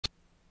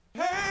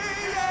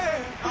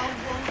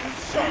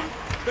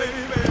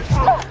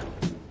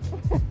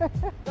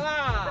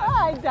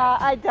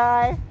I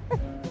die.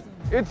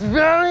 It's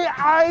very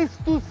nice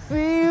to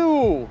see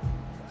you.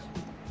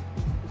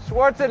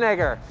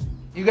 Schwarzenegger.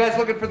 You guys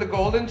looking for the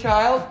golden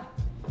child?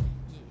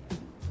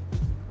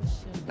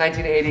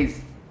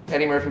 1980s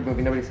Eddie Murphy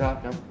movie. Nobody saw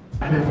it? No?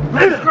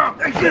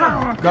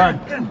 Gun.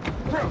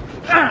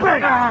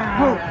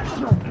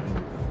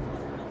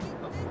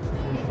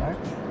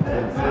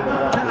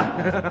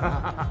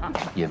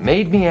 You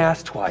made me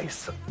ask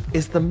twice.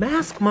 Is the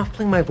mask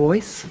muffling my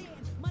voice?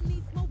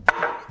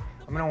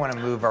 I'm gonna want to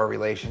move our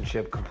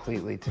relationship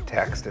completely to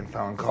text and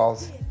phone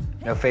calls.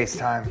 No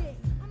FaceTime,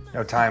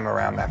 no time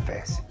around that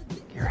face.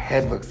 Your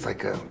head looks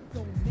like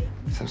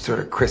some sort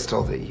of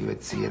crystal that you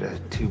would see at a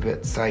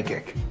 2-bit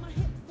psychic.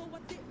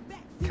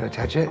 Can I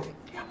touch it?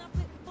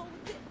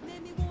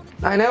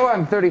 I know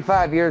I'm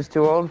 35 years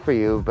too old for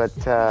you, but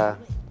how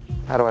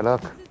do I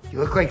look? You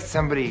look like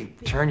somebody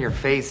turned your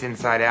face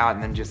inside out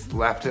and then just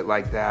left it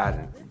like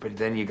that, but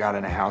then you got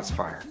in a house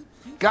fire.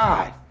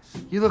 God,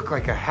 you look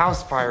like a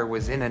house fire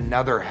was in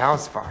another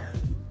house fire.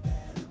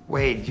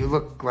 Wade, you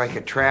look like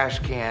a trash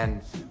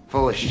can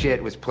full of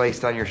shit was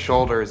placed on your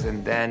shoulders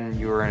and then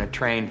you were in a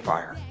train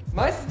fire.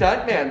 My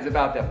stuntman's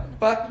about to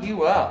fuck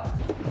you up.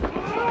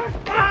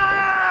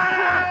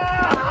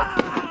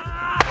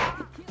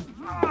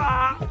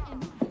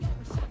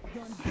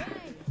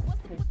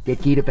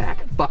 Get Gita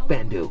back. Fuck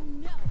Bandu.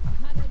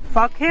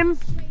 Fuck him?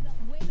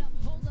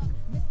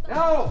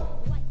 No!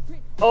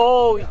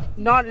 Oh,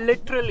 not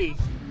literally.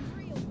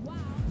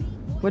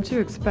 What'd you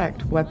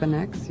expect? Weapon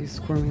X, you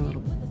squirmy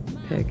little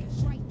pig.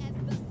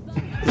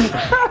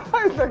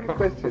 Second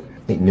question.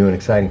 Meet new and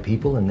exciting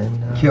people and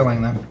then...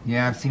 Killing them.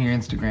 Yeah, I've seen your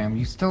Instagram.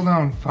 You still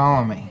don't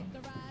follow me.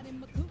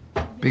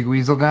 Big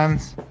weasel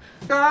guns?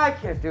 I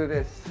can't do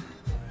this.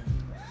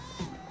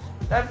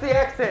 That's the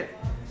exit.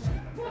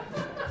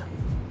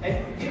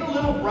 And get a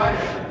little brighter.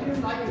 I do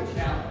like a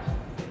challenge.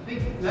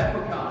 Think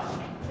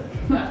leprechaun.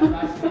 That's what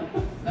I think.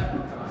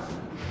 Leprechaun.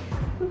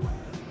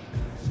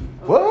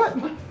 What?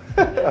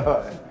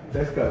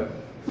 Let's go.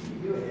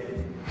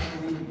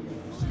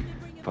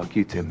 Fuck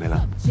you, Tim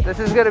Miller. This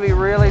is gonna be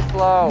really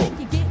slow.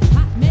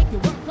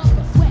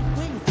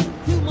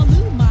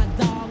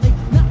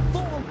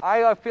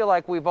 I feel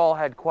like we've all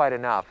had quite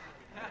enough.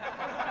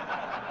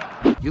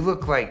 You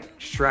look like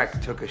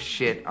Shrek took a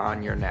shit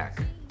on your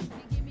neck.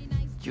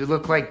 You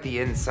look like the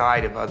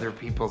inside of other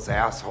people's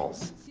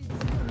assholes.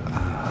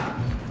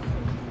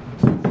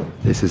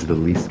 This is the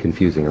least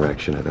confusing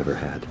erection I've ever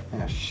had.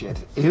 Oh,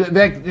 shit.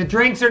 The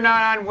drinks are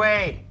not on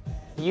Wade.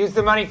 Use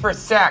the money for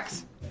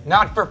sex,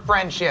 not for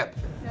friendship.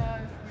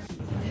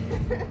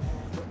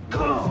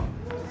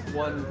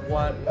 One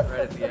right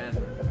at the end.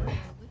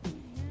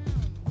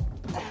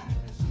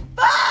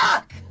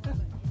 Fuck!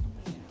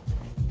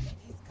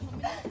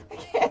 I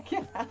can't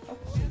get out.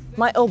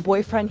 My old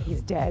boyfriend,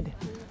 he's dead.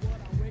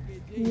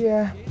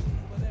 Yeah.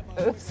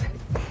 Oops.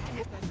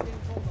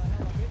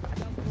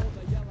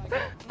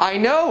 I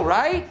know,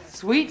 right?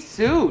 Sweet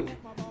suit.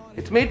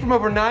 It's made from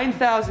over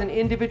 9,000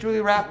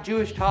 individually wrapped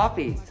Jewish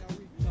toffees.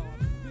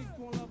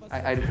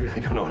 I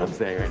really don't know what I'm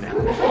saying right now.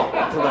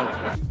 Hold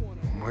on.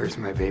 Where's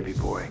my baby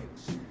boy?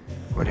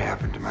 What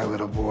happened to my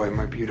little boy,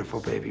 my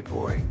beautiful baby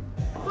boy?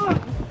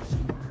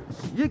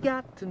 You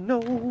got to know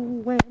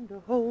when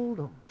to hold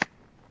 'em,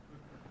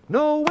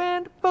 know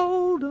when to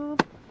fold 'em,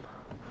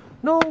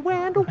 know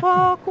when to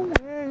walk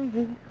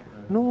away,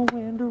 know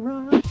when to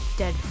run.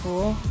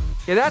 Deadpool.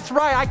 Yeah, that's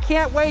right. I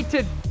can't wait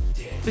to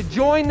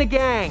join the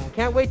gang.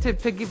 Can't wait to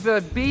give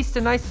the beast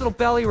a nice little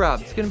belly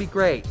rub. It's gonna be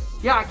great.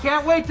 Yeah, I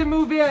can't wait to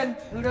move in.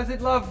 Who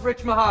doesn't love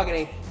rich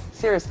mahogany?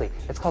 Seriously,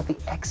 it's called the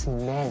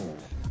X-Men.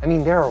 I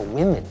mean, there are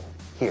women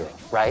here,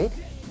 right?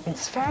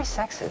 It's very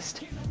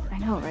sexist. I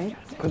know, right?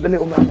 Put the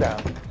little mouth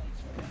down.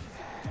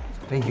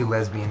 Thank you,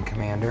 lesbian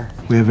commander.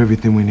 We have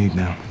everything we need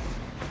now.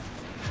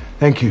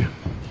 Thank you.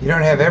 You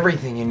don't have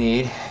everything you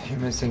need. You're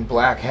missing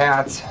black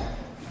hats,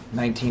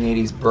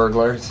 1980s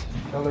burglars.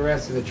 Tell the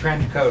rest of the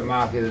trench coat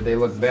mafia that they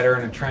look better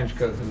in a trench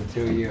coat than the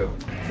two of you.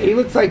 He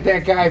looks like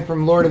that guy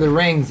from Lord of the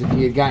Rings if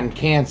he had gotten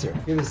cancer.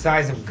 You're the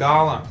size of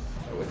Gollum,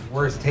 but with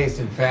worse taste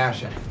in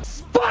fashion.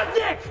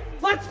 Sputnik!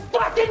 Let's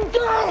fucking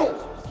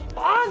go!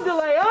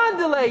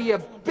 Andale, you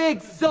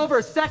big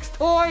silver sex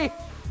toy!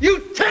 You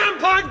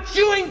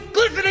tampon-chewing,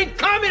 glistening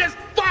communist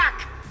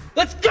fuck!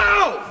 Let's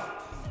go!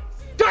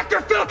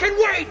 Dr. Phil can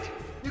wait!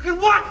 You can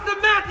watch the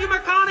Matthew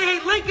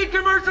McConaughey Lincoln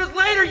commercials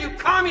later, you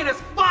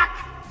communist fuck!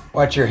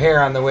 Watch your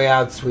hair on the way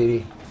out,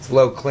 sweetie. It's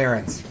low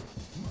clearance.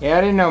 Yeah,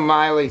 I didn't know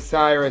Miley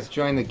Cyrus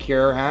joined the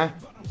Cure, huh?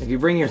 If you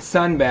bring your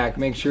son back,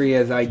 make sure he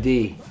has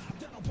ID.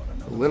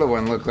 The little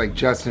one looked like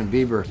Justin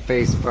Bieber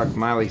face-fucked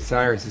Miley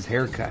Cyrus's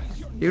haircut.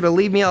 You're gonna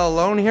leave me all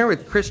alone here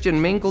with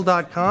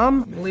ChristianMingle.com?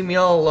 You're gonna leave me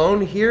all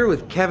alone here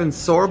with Kevin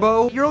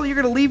Sorbo? You're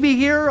gonna leave me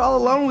here all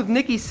alone with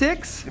Nikki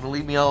Sixx? You're gonna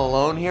leave me all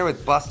alone here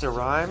with Busta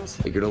Rhymes?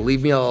 You're gonna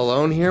leave me all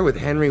alone here with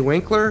Henry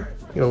Winkler?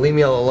 You're gonna leave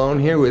me all alone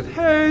here with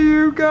Hey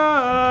You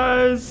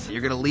Guys?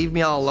 You're gonna leave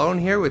me all alone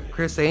here with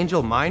Chris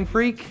Angel Mind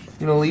Freak?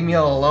 You're gonna leave me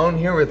all alone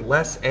here with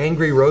less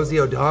angry Rosie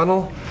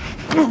O'Donnell?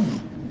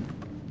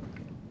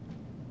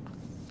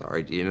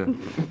 Sorry, Gina.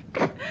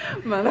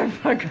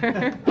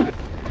 Motherfucker.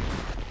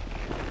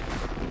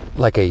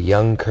 Like a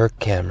young Kirk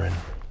Cameron.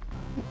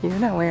 You're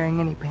not wearing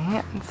any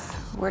pants.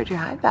 Where'd you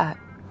hide that?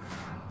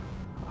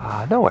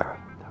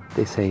 Nowhere.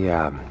 They say,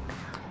 oh,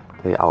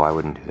 I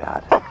wouldn't do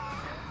that.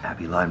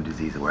 Happy Lyme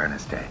Disease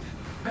Awareness Day.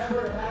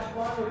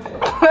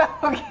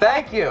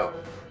 Thank you.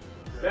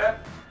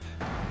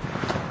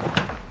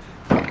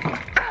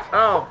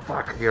 Oh,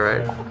 fuck. You're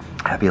right.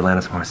 Happy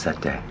Alanis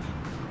Morissette Day.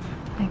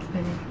 Thanks,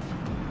 baby.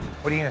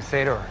 What are you gonna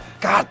say to her?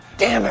 God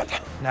damn it.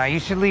 No, you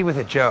should leave with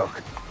a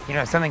joke. You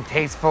know, something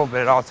tasteful,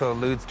 but it also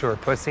alludes to her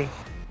pussy.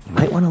 You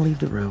might want to leave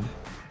the room,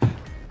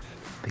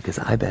 because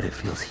I bet it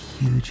feels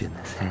huge in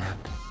this hand.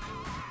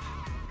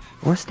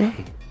 Or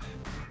stay.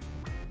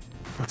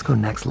 Let's go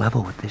next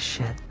level with this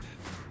shit.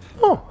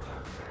 Oh.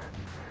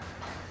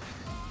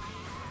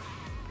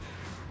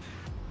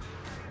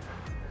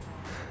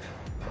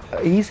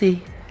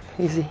 Easy.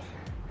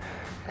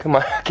 Come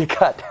on, get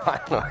cut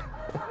down.